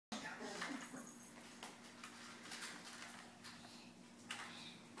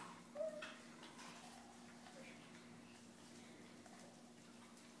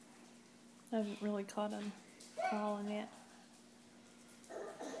Hasn't really caught him crawling yet.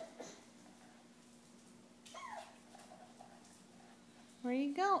 Where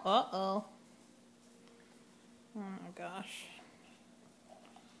you go? Uh-oh. Oh my gosh.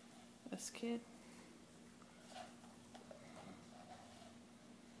 This kid.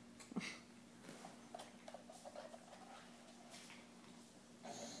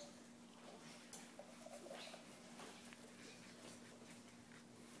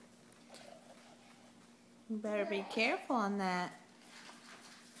 You better be careful on that.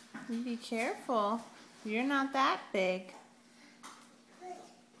 You be careful. You're not that big.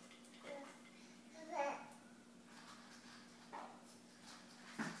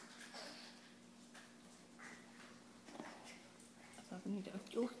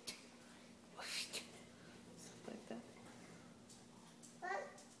 Like that.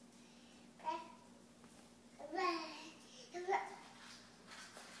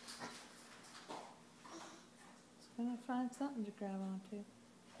 It's gonna find something to grab onto.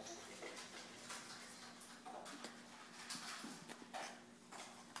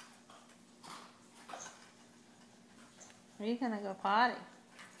 Are you gonna go potty?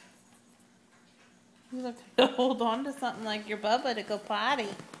 You look to hold on to something like your Bubba to go potty.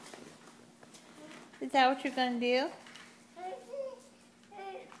 Is that what you're gonna do?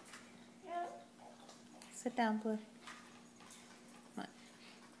 Sit down, Blue. Come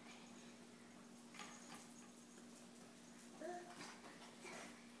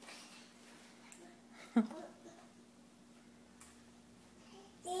on.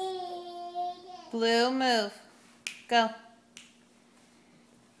 Blue, move. Go.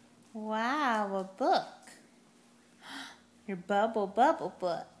 Wow, a book. Your Bubble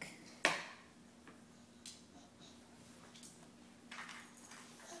book.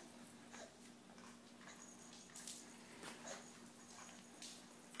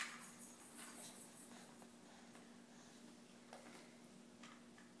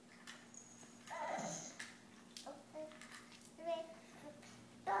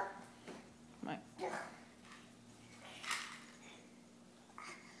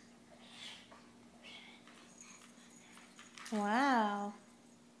 Wow.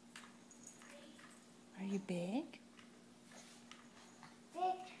 Are you big?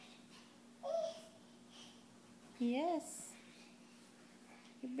 Yes.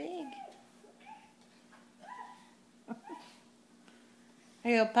 You're big. Are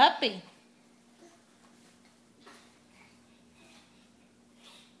you a puppy?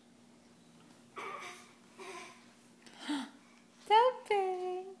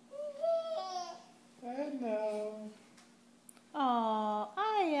 Something. I know. Oh,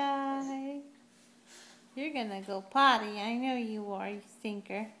 aye. You're gonna go potty. I know you are, you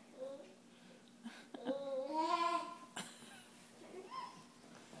stinker.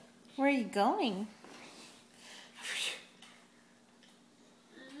 Where are you going?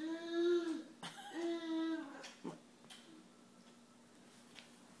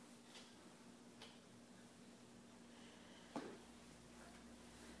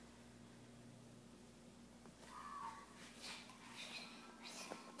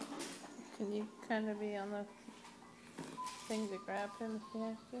 Can you kind of be on the thing to grab him if you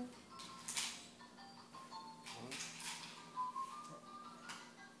have to?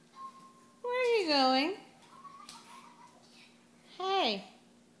 Where are you going? Hey.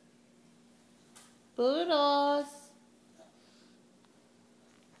 Boodles.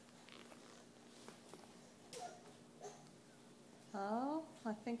 Oh,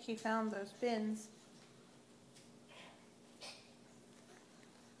 I think he found those bins.